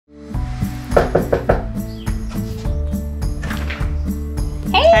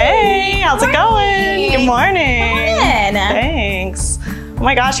how's it going? Good morning. Come in. Thanks. Oh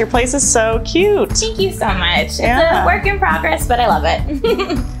my gosh, your place is so cute. Thank you so much. Yeah. It's a work in progress, but I love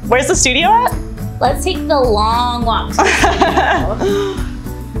it. Where's the studio at? Let's take the long walk to the studio.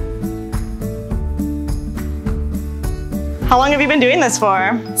 How long have you been doing this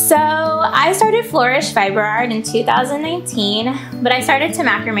for? So I started Flourish Fiber Art in 2019, but I started to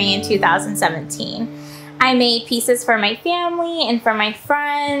macrame in 2017. I made pieces for my family and for my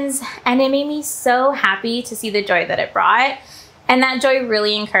friends, and it made me so happy to see the joy that it brought. And that joy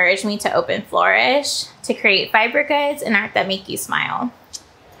really encouraged me to open Flourish, to create fiber goods and art that make you smile.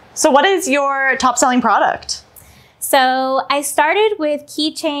 So what is your top selling product? So I started with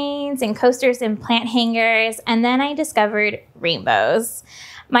keychains and coasters and plant hangers, and then I discovered rainbows.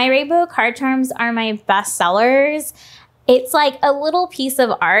 My rainbow card charms are my best sellers. It's like a little piece of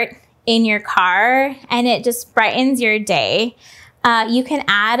art in your car, and it just brightens your day. You can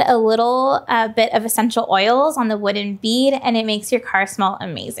add a little bit of essential oils on the wooden bead, and it makes your car smell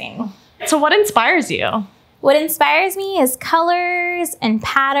amazing. So what inspires you? What inspires me is colors and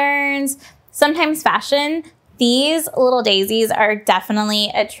patterns, sometimes fashion. These little daisies are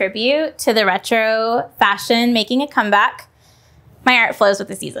definitely a tribute to the retro fashion making a comeback. My art flows with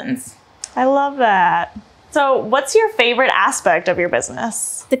the seasons. I love that. So what's your favorite aspect of your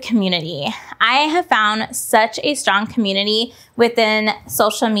business? The community. I have found such a strong community within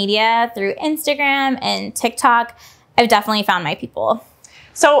social media through Instagram and TikTok. I've definitely found my people.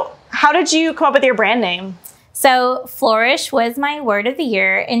 So how did you come up with your brand name? So Flourish was my word of the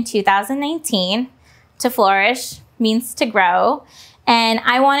year in 2019. To flourish means to grow. And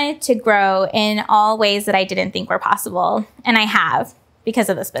I wanted to grow in all ways that I didn't think were possible. And I have because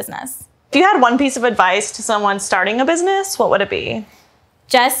of this business. If you had one piece of advice to someone starting a business, what would it be?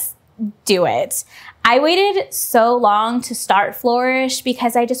 Just do it. I waited so long to start Flourish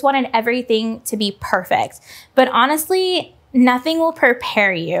because I just wanted everything to be perfect. But honestly, nothing will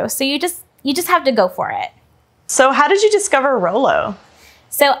prepare you. So you just have to go for it. So how did you discover Rollo?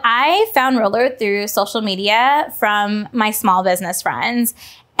 So I found Rollo through social media from my small business friends.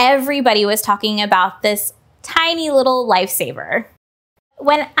 Everybody was talking about this tiny little lifesaver.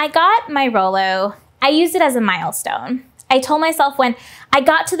 When I got my Rollo, I used it as a milestone. I told myself when I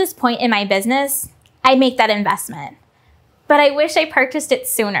got to this point in my business, I'd make that investment. But I wish I purchased it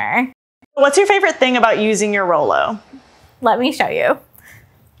sooner. What's your favorite thing about using your Rollo? Let me show you.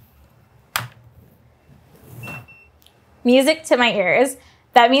 Music to my ears.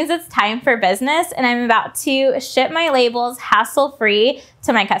 That means it's time for business, and I'm about to ship my labels hassle-free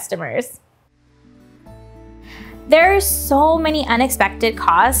to my customers. There are so many unexpected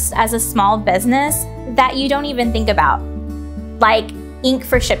costs as a small business that you don't even think about, like ink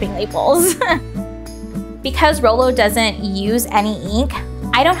for shipping labels. Because Rollo doesn't use any ink,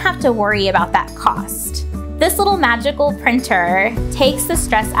 I don't have to worry about that cost. This little magical printer takes the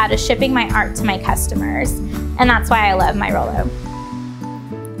stress out of shipping my art to my customers, and that's why I love my Rollo.